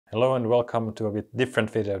Hello and welcome to a bit different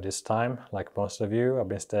video this time. Like most of you, I've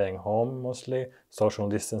been staying home mostly, social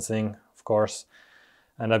distancing of course,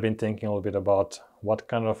 and I've been thinking a little bit about what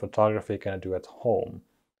kind of photography can I do at home.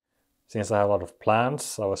 Since I have a lot of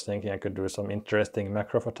plants, I was thinking I could do some interesting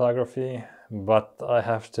macro photography, but I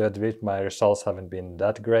have to admit my results haven't been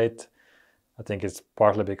that great. I think it's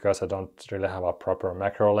partly because I don't really have a proper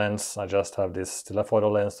macro lens. I just have this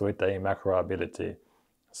telephoto lens with a macro ability.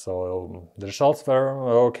 So the results were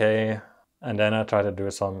okay, and then I tried to do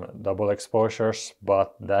some double exposures,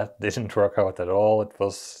 but that didn't work out at all. It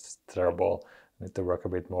was terrible. I need to work a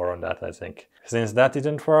bit more on that, I think. Since that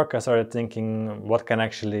didn't work, I started thinking what can I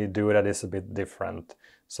actually do that is a bit different.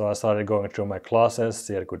 So I started going through my closets,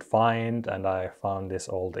 see what I could find, and I found this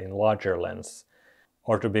old enlarger lens.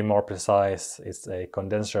 Or to be more precise, it's a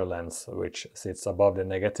condenser lens which sits above the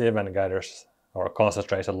negative and gathers or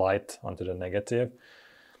concentrates the light onto the negative.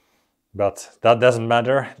 But that doesn't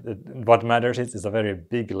matter. What matters is it's a very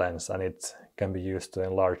big lens and it can be used to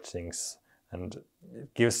enlarge things. And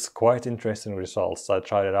it gives quite interesting results. I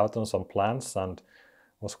tried it out on some plants and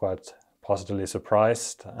was quite positively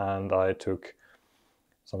surprised. And I took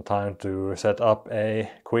some time to set up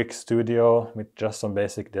a quick studio with just some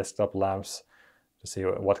basic desktop lamps to see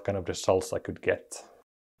what kind of results I could get.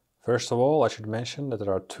 First of all, I should mention that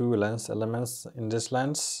there are two lens elements in this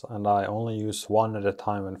lens, and I only use one at a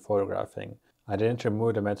time when photographing. I didn't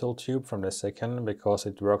remove the metal tube from the second because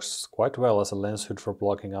it works quite well as a lens hood for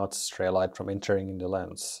blocking out stray light from entering in the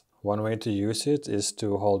lens. One way to use it is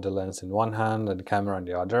to hold the lens in one hand and the camera in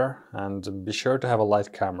the other, and be sure to have a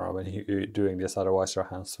light camera when you're doing this, otherwise your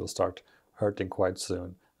hands will start hurting quite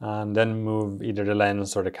soon. And then move either the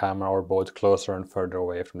lens or the camera or both closer and further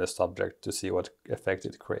away from the subject to see what effect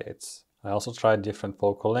it creates. I also tried different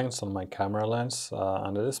focal lengths on my camera lens,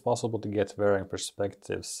 and it is possible to get varying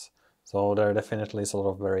perspectives. So there definitely is a lot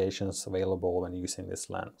of variations available when using this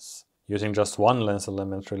lens. Using just one lens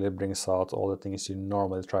element really brings out all the things you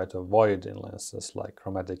normally try to avoid in lenses, like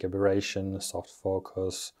chromatic aberration, soft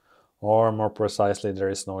focus, or more precisely, there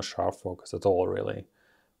is no sharp focus at all really.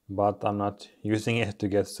 But I'm not using it to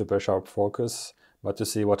get super sharp focus, but to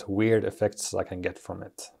see what weird effects I can get from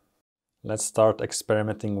it. Let's start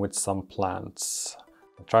experimenting with some plants.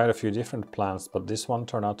 I tried a few different plants, but this one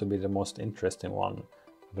turned out to be the most interesting one.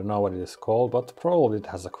 I don't know what it is called, but probably it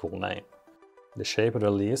has a cool name. The shape of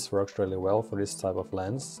the leaves works really well for this type of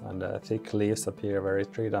lens, and the thick leaves appear very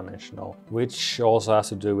three-dimensional, which also has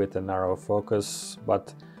to do with the narrow focus,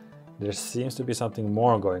 but there seems to be something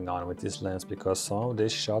more going on with this lens because some of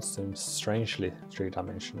these shots seem strangely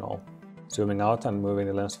three-dimensional. Zooming out and moving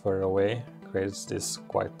the lens further away creates this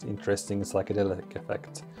quite interesting psychedelic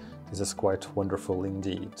effect. This is quite wonderful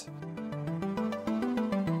indeed.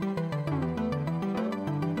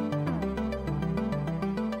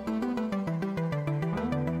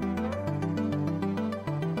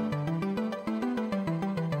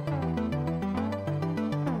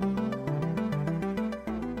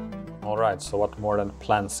 Alright, so what more than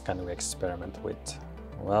plants can we experiment with?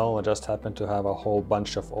 Well, I just happen to have a whole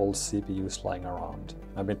bunch of old CPUs lying around.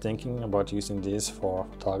 I've been thinking about using these for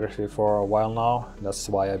photography for a while now. That's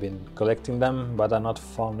why I've been collecting them, but I've not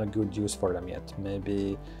found a good use for them yet.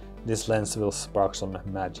 Maybe this lens will spark some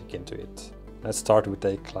magic into it. Let's start with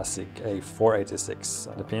a classic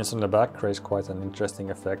A486. The pins on the back create quite an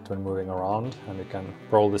interesting effect when moving around, and you can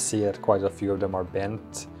probably see that quite a few of them are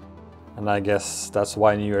bent. And I guess that's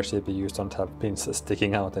why newer CPUs don't have pins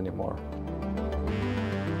sticking out anymore.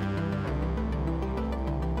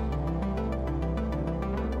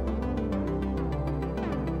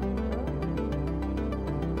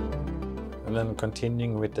 And then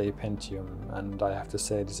continuing with a Pentium, and I have to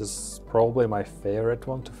say this is probably my favorite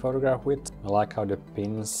one to photograph with. I like how the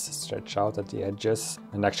pins stretch out at the edges,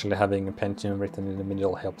 and actually having a Pentium written in the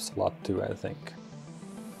middle helps a lot too, I think.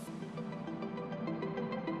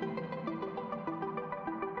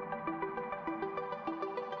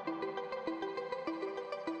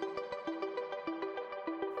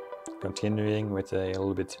 Continuing with a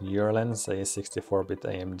little bit newer lens, a 64-bit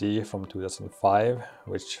AMD from 2005,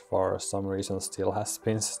 which for some reason still has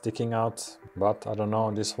pins sticking out, but I don't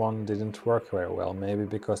know, this one didn't work very well, maybe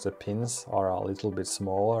because the pins are a little bit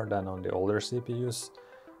smaller than on the older CPUs,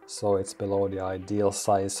 so it's below the ideal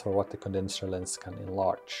size for what the condenser lens can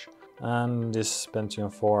enlarge. And this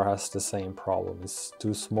Pentium 4 has the same problem. It's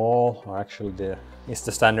too small, or actually it's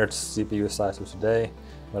the standard CPU size of today.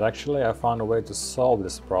 But actually I found a way to solve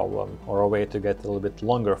this problem, or a way to get a little bit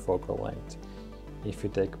longer focal length. If you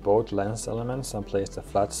take both lens elements and place the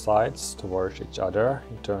flat sides towards each other,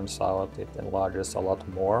 it turns out it enlarges a lot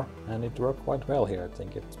more, and it worked quite well here. I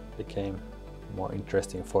think it became more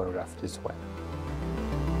interesting photograph this way.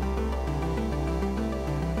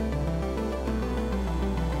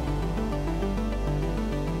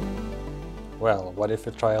 Well, what if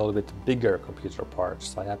we try a little bit bigger computer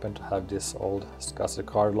parts? I happen to have this old SCSI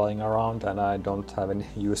card lying around and I don't have any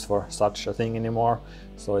use for such a thing anymore,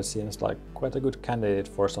 so it seems like quite a good candidate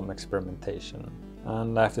for some experimentation.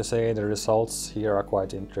 And I have to say the results here are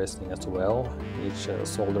quite interesting as well. Each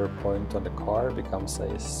solder point on the card becomes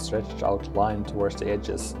a stretched out line towards the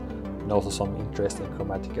edges, and also some interesting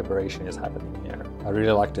chromatic aberration is happening here. I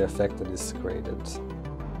really like the effect that is created.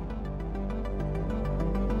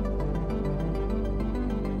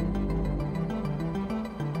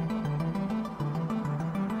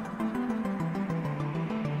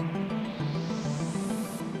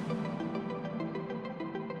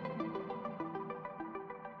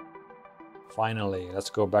 Finally,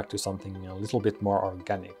 let's go back to something a little bit more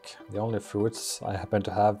organic. The only fruits I happen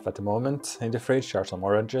to have at the moment in the fridge are some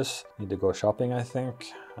oranges. Need to go shopping, I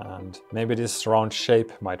think, and maybe this round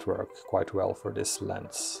shape might work quite well for this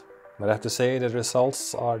lens. But I have to say the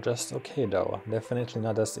results are just okay though. Definitely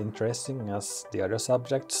not as interesting as the other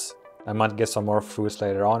subjects. I might get some more fruits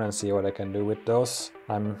later on and see what I can do with those.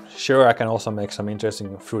 I'm sure I can also make some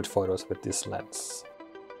interesting fruit photos with this lens.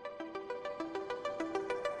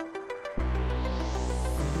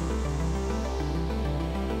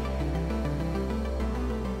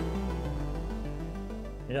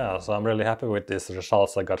 Yeah, so I'm really happy with these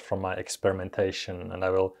results I got from my experimentation, and I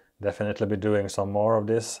will definitely be doing some more of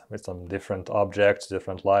this with some different objects,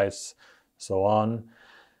 different lights, so on.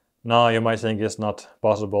 Now you might think it's not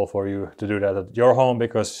possible for you to do that at your home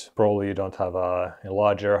because probably you don't have a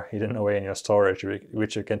enlarger hidden away in your storage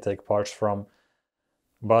which you can take parts from.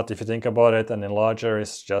 But if you think about it, an enlarger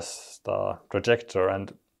is just a projector,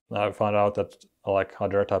 and I found out that like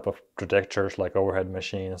other type of projectors like overhead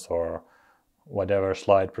machines or whatever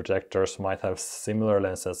slide projectors might have similar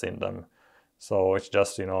lenses in them. So it's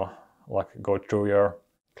just, like go through your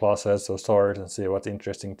closets or storage and see what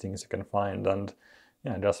interesting things you can find, and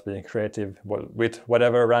yeah, just being creative with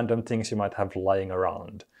whatever random things you might have lying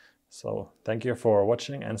around. So thank you for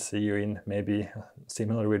watching and see you in maybe a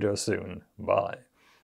similar video soon. Bye.